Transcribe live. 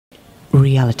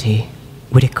Reality,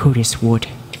 with a curious word,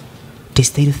 they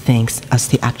state things as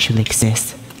they actually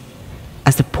exist,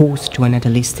 as opposed to an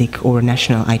idealistic or a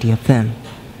national idea of them.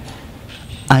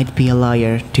 I'd be a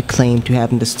liar to claim to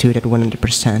have understood it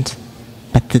 100%,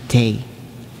 but today,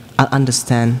 I'll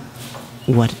understand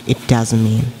what it doesn't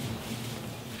mean.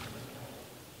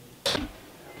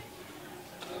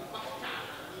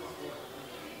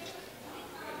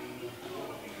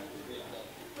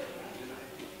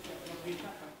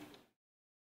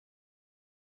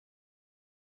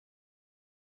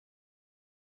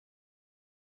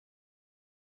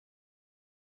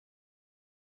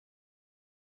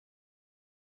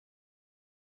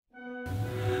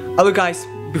 Hello guys,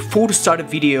 before to start the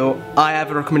video, I have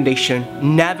a recommendation.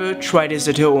 Never try this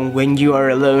at home when you are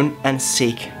alone and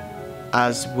sick,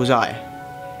 as was I.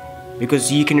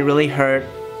 Because you can really hurt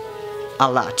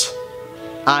a lot.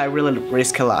 I really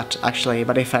risk a lot actually,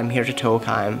 but if I'm here to talk,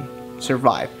 I'm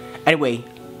survive. Anyway,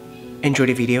 enjoy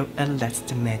the video and let's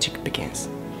the magic begins.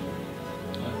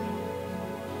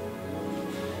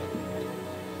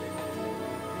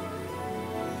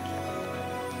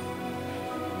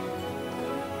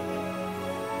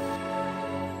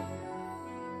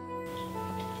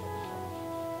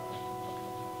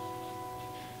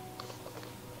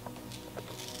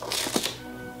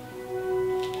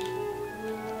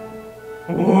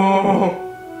 Whoa!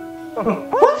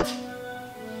 What?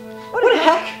 What the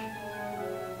heck?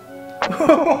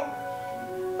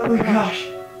 Oh my gosh!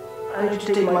 I need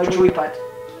to take my joypad.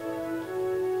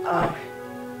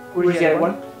 Where's the other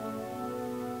one?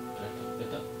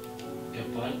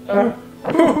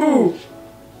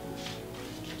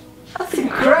 That's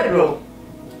incredible!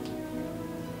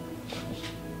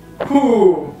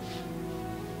 Ooh.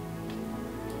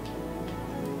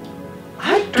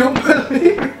 I don't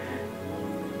believe it!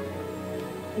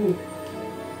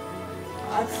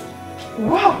 That's...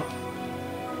 wow!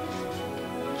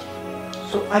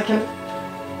 So I can...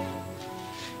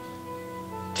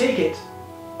 take it.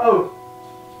 Oh.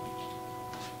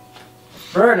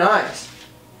 Very nice.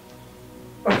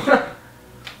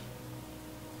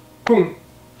 Boom.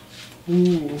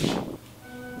 Ooh.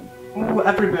 Ooh,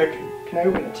 every book. Can I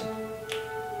open it?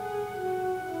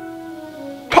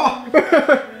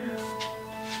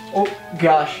 Oh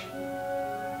gosh.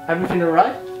 Everything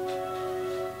alright?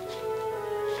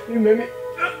 You made me...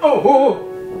 oh!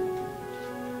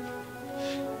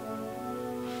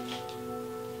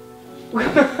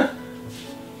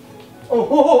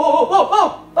 Oh!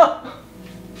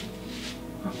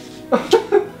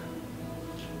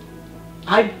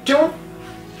 I don't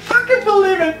fucking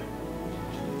believe it!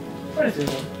 What is this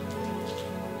one?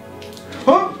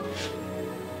 Huh?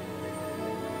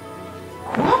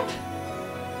 What?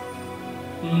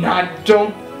 No,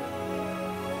 don't.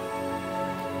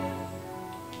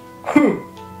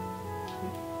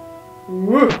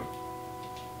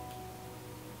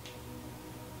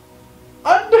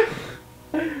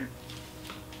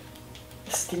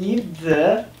 Steve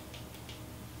the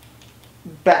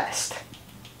best.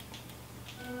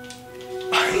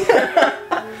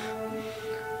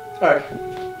 Alright.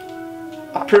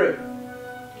 Approve.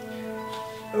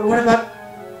 What about...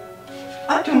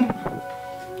 I don't...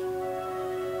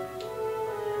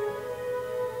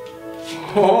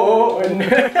 oh no.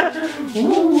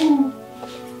 Ooh.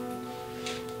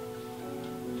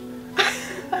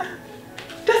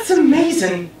 That's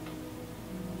amazing.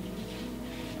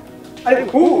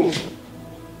 Ooh.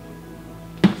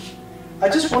 I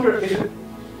just wonder if it...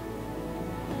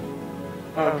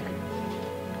 oh, okay.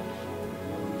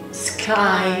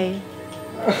 Sky.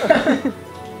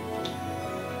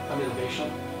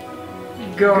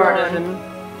 Garden.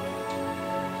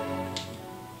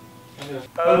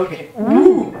 Okay.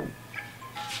 Ooh.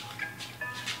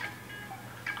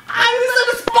 I was on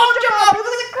a SpongeBob. It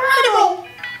was incredible.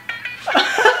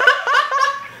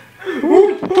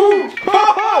 Ooh, ooh,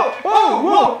 oh, oh,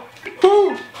 whoa, ooh,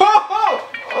 oh, oh,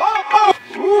 oh,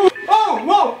 oh,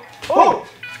 whoa, oh.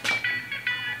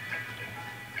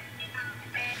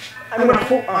 I'm gonna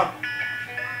fall up.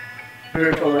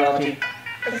 Virtual reality.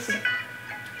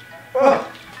 Oh.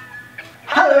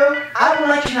 Hello, I would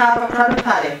like to have a private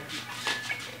party.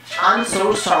 I'm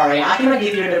so sorry, I cannot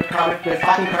give you the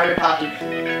fucking private party.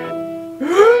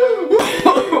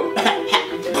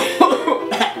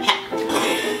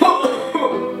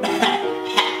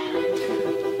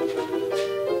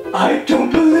 I don't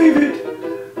believe it.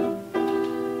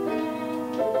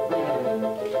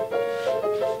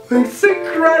 It's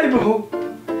incredible.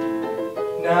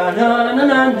 Na na na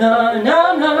na na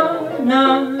na na na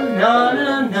na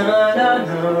na na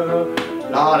na.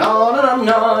 La la la la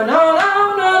la la la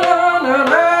la la la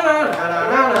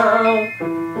la la.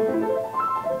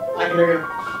 I can hear you.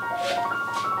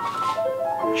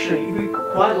 Actually, it'd be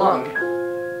quite long.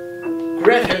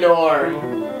 Gryffindor!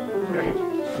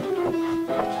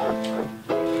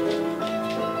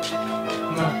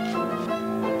 No.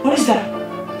 What is that?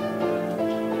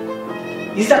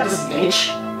 Is that the snitch?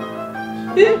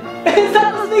 Is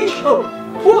that the snitch? Oh!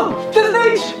 Whoa! The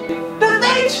snitch! The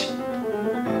snitch!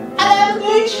 Hello,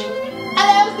 snitch!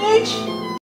 Hello, snitch!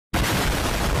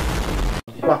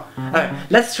 Well, alright,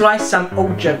 let's try some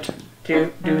object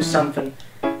to do something.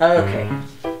 Okay.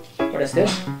 What is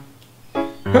this?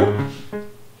 Huh?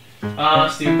 Ah,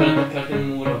 Steve började tacka till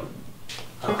mor.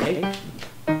 Okay.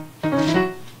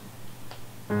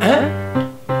 Huh?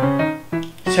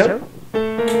 So?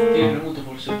 Det är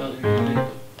motorfolksutbildning.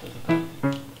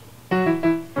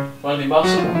 Vad är din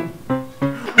bass?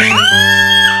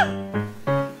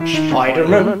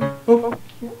 Spider-Man. Oh, what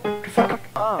the fuck?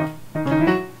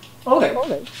 Okay.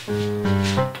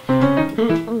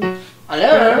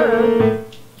 Hello?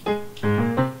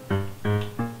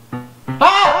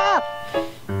 Ah!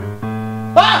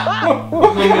 Ah!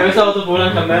 Jag sa att du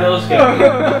borde kan med oss.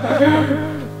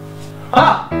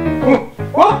 Ah!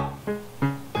 What?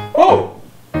 Oh!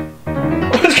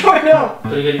 What's going on?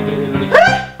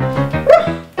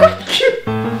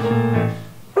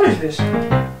 What is this?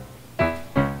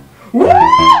 What?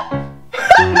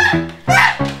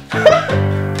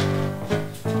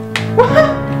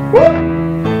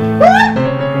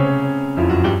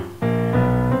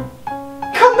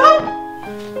 Come down!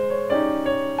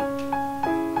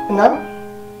 No?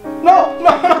 No,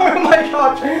 no, no, oh my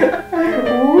god!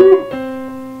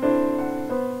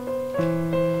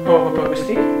 Oh, what was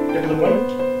the little one?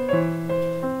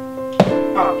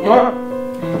 Ah, one.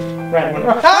 Red one.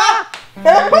 Ah!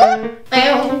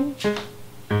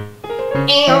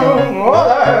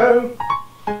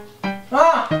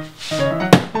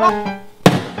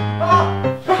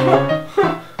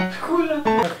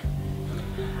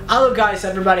 Hello guys,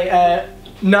 everybody.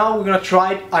 Now we're gonna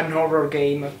try an horror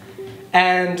game,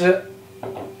 and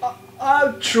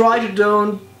I'll try to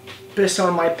don't piss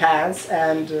on my pants,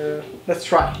 and let's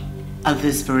try. At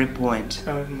this very point,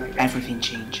 Oh my god! everything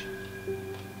changed.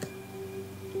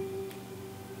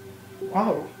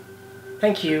 Wow!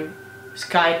 Thank you,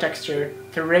 Sky Texture,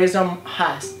 Teresa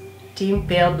Haas, Team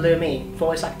Pale Blue Me,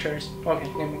 voice actors. Okay,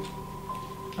 never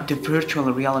mind. The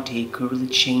virtual reality could really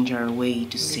change our way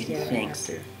to see the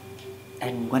things.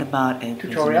 And what about if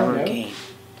this Tutorial, horror no? game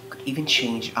could even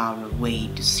change our way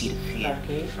to see the fear?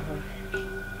 Okay.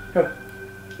 Oh.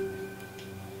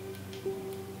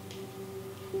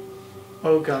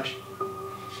 Oh gosh.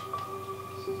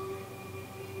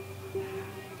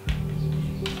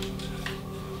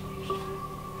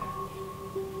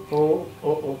 Oh,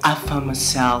 oh, oh. I found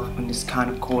myself in this kind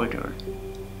of corridor,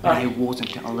 but I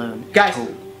wasn't alone. Guys, Oh,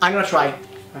 I'm gonna try.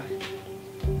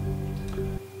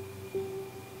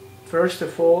 First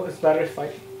of all, it's better if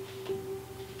I...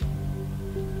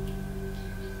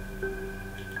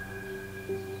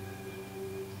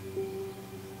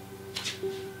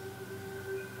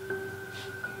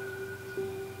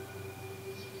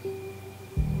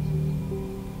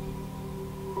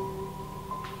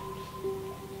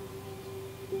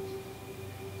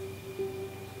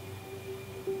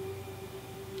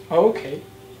 Okay.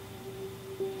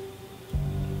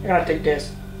 I'm gonna take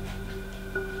this.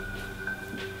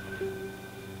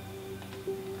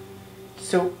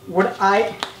 So what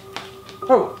I...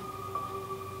 Oh!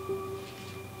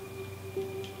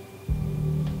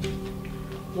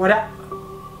 What I...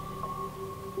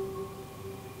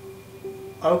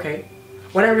 Okay.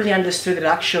 What I really understood that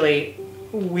actually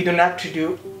we don't have to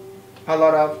do a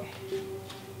lot of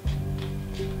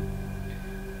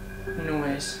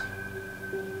noise.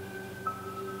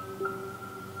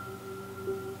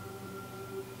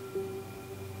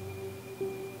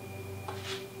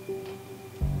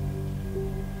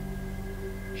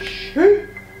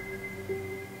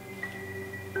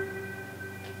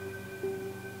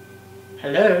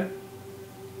 Hello?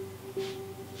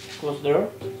 Close the door.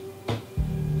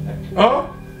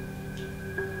 Oh!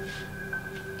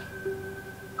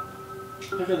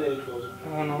 Look at the closer.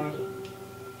 Oh no.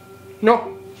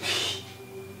 No!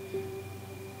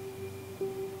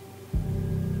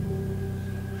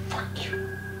 Fuck you.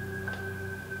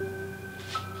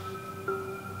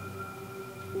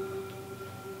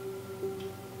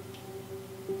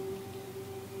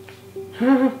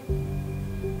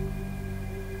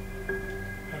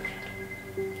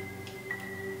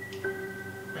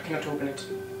 I cannot open it.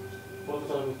 What is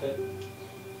with that?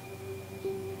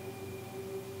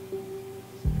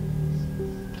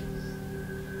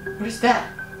 What is that?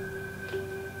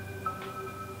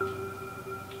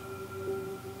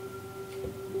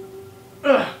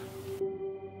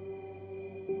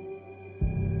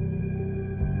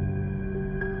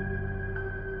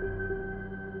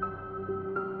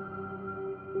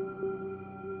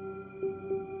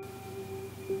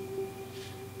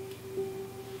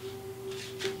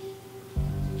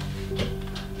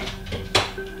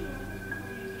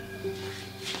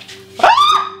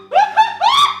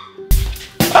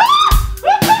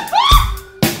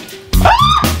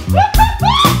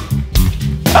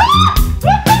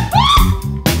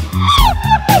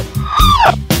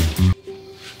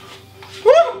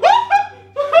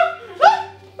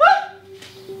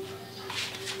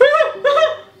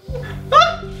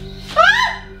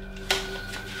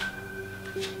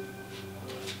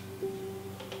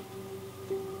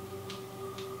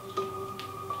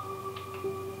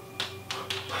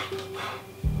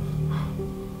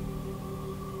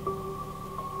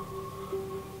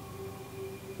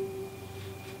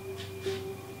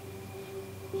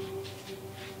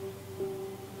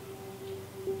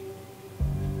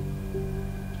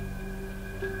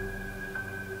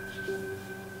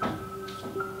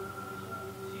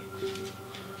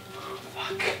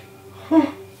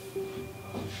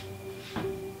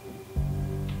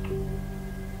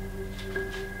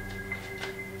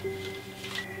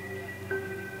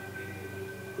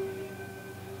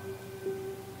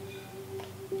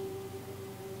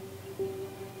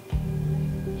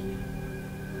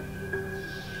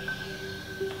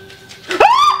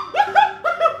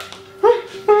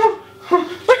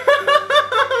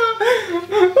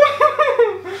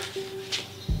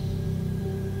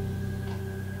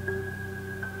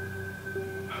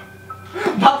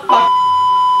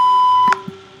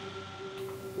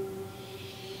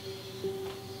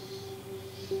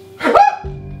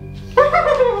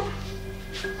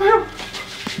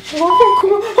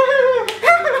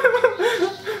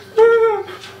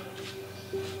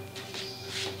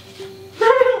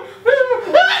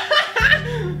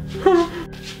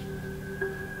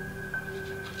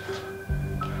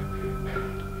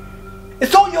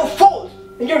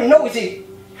 You're noisy!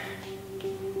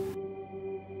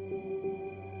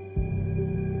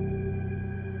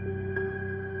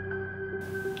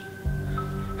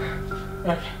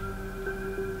 Okay.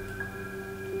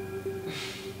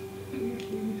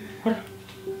 What?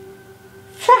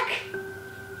 Fuck!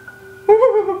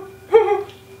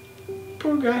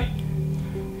 Poor guy.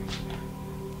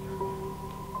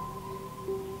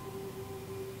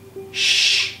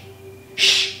 Shh!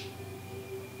 Shh!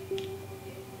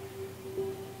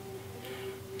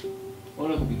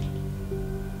 Olha o bicho.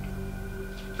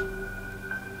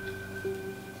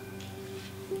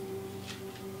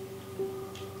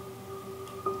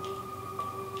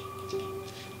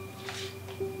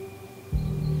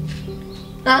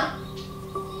 Huh?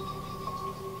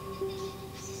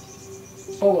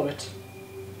 All of it.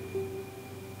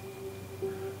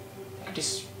 Look at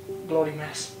this bloody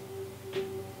mess.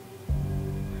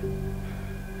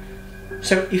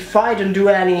 So if I don't do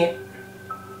any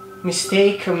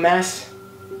mistake or mess,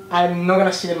 I'm not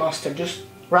gonna see the master, just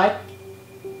right?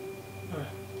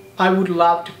 I would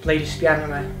love to play this piano,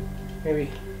 man. Maybe.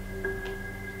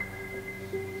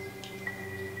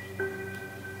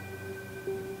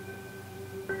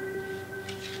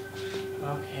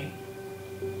 Okay.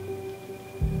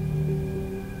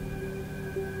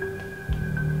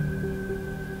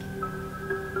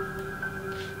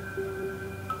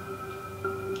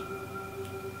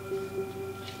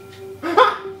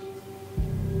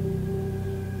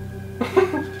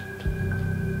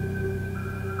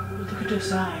 Look at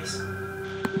those eyes.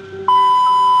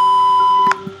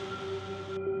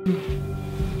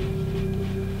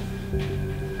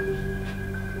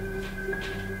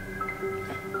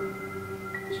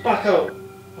 Spacco!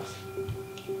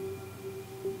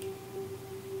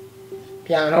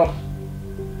 Piano.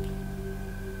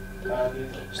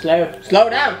 Slow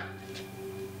down!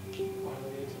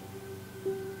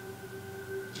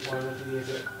 Guardati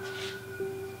dietro.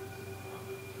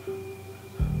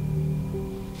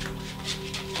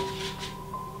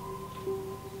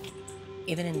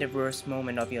 Even in the worst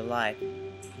moment of your life,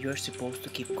 you're supposed to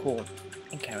keep cool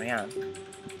and carry on.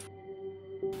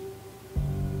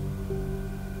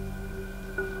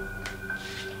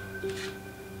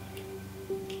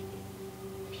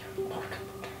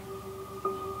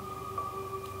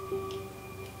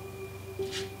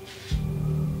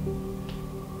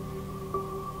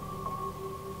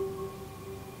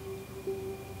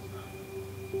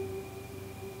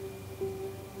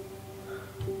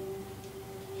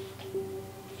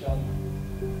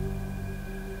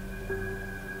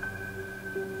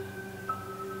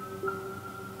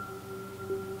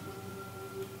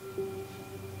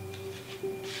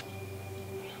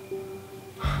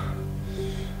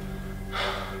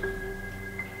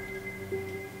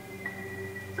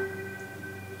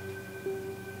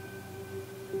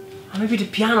 Maybe the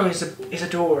piano is a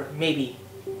door, maybe.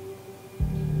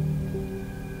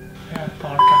 Yeah,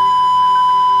 porca.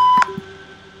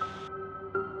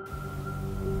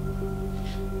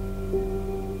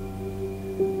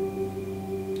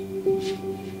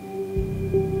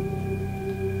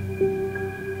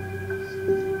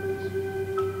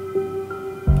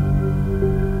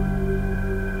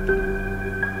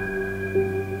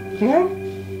 Yeah?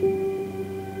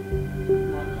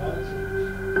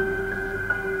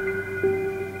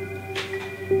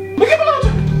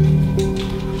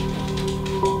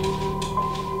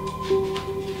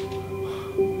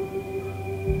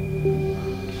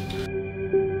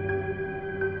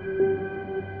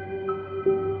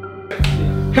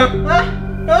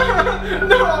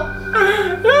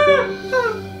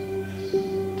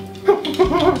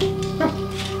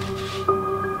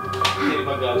 Tieni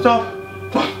pagato. Stop!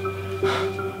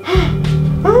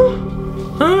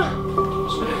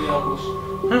 Sulle Ocus.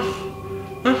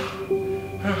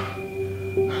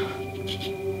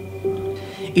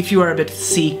 If you are a bit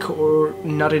sick or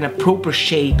not in a proper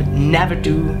shape, never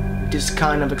do this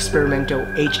kind of experimental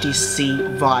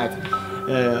HTC VIVE.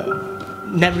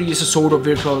 Never use a sort of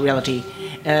virtual reality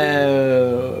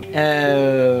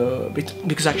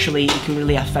because actually it can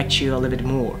really affect you a little bit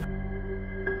more.